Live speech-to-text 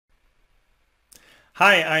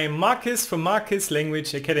Hi, I'm Marcus from Marcus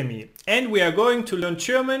Language Academy and we are going to learn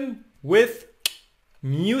German with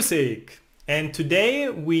music. And today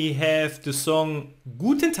we have the song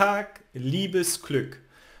Guten Tag, liebes Glück.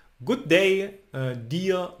 Good day,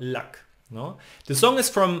 dear luck. No? The song is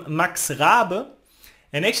from Max Raabe,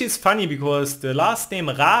 and actually it's funny because the last name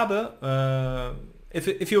Raabe,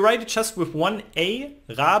 if you write it just with one A,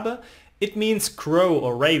 Raabe, it means crow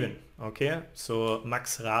or raven. Okay, so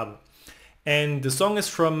Max Raabe. And the song is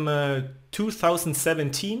from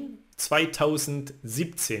 2017.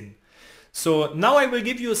 So now I will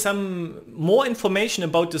give you some more information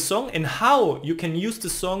about the song and how you can use the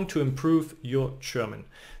song to improve your German.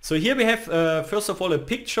 So here we have first of all a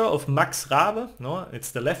picture of Max Raabe. No, it's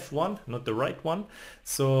the left one, not the right one.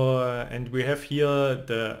 So and we have here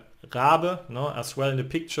the Raabe, no, as well in the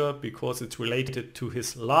picture because it's related to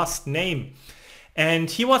his last name.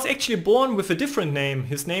 And he was actually born with a different name.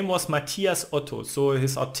 His name was Matthias Otto, so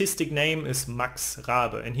his artistic name is Max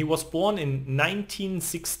Raabe. And he was born in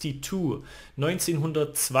 1962.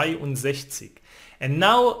 And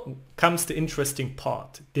now comes the interesting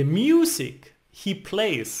part. The music he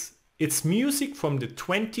plays, it's music from the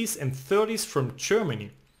 20s and 30s from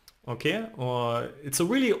Germany. Okay, or it's a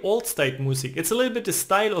really old style music. It's a little bit the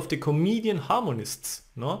style of the comedian harmonists.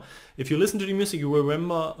 No, if you listen to the music, you will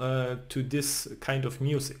remember to this kind of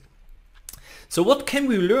music. So what can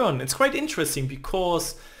we learn? It's quite interesting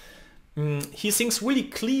because he sings really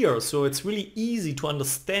clear, so it's really easy to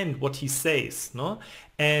understand what he says. No,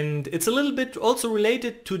 and it's a little bit also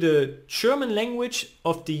related to the German language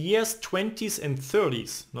of the years 20s and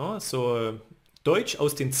 30s. No, so Deutsch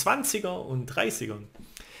aus den 20er und 30ern.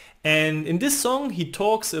 And in this song he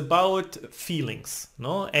talks about feelings,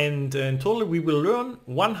 no? And in total we will learn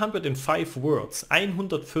 105 words,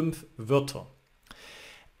 105 Wörter.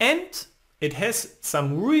 And it has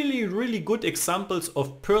some really good examples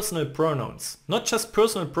of personal pronouns. Not just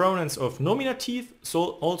personal pronouns of nominative,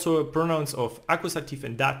 so also pronouns of accusative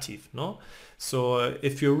and dative, no? So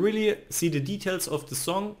if you really see the details of the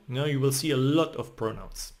song, you will see a lot of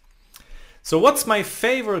pronouns. So what's my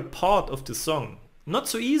favorite part of the song? Not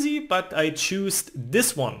so easy, but I choose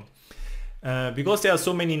this one because there are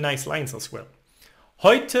so many nice lines as well.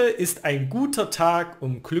 Heute ist ein guter Tag,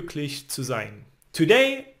 glücklich zu sein.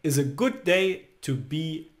 Today is a good day to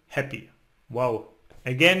be happy. Wow.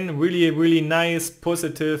 Again, really nice,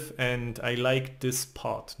 positive, and I like this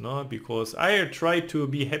part, no? Because I try to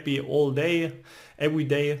be happy all day, every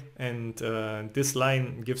day, and this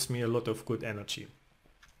line gives me a lot of good energy.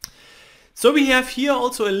 So we have here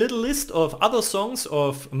also a little list of other songs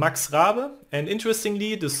of Max Raabe, and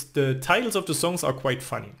interestingly the titles of the songs are quite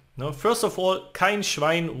funny. No? First of all, Kein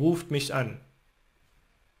Schwein ruft mich an.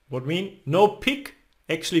 What mean? No pig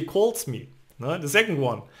actually calls me. No? The second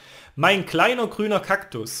one, Mein kleiner grüner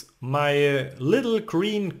Kaktus, my little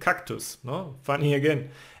green cactus. No? Funny again.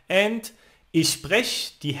 And Ich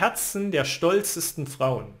sprech die Herzen der stolzesten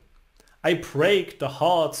Frauen. I break the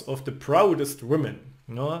hearts of the proudest women.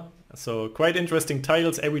 No? So quite interesting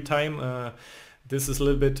titles every time. This is a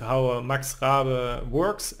little bit how Max Raabe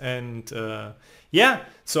works, and yeah,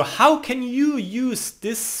 so how can you use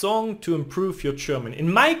this song to improve your German? In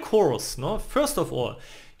my course, no, first of all,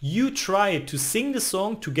 you try to sing the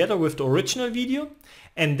song together with the original video,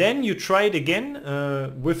 and then you try it again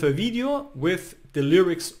with a video with the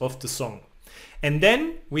lyrics of the song. And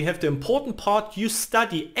then we have the important part, you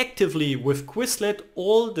study actively with Quizlet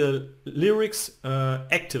all the lyrics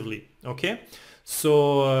actively, okay?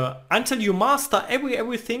 So until you master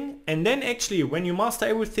everything, and then actually when you master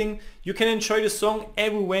everything, you can enjoy the song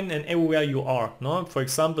when and everywhere you are, no? For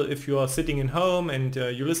example, if you are sitting in home and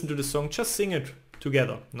you listen to the song, just sing it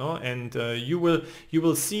together, no? And you will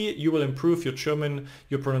improve your German,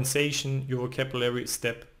 your pronunciation, your vocabulary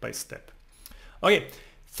step by step. Okay.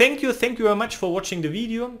 Thank you very much for watching the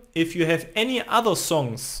video. If you have any other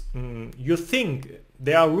songs you think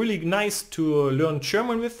they are really nice to learn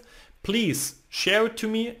German with, please share it to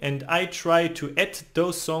me and I try to add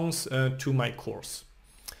those songs to my course.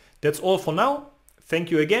 That's all for now. Thank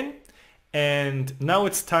you again, and now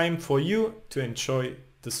it's time for you to enjoy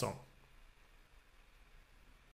the song.